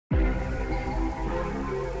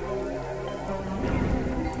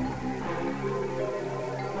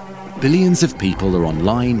billions of people are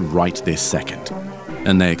online right this second,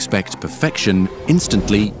 and they expect perfection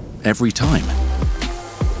instantly, every time.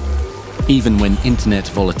 Even when internet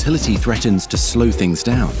volatility threatens to slow things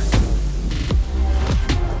down.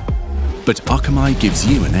 But Akamai gives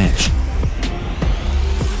you an edge.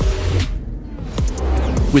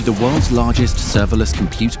 With the world's largest serverless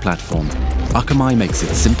compute platform, Akamai makes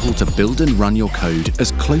it simple to build and run your code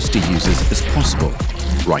as close to users as possible,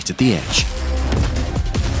 right at the edge.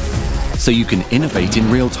 So you can innovate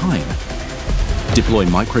in real time, deploy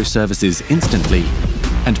microservices instantly,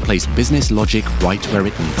 and place business logic right where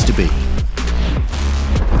it needs to be.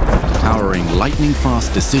 Powering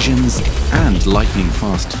lightning-fast decisions and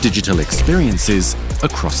lightning-fast digital experiences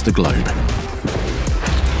across the globe.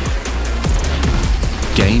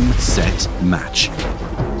 Game, set, match.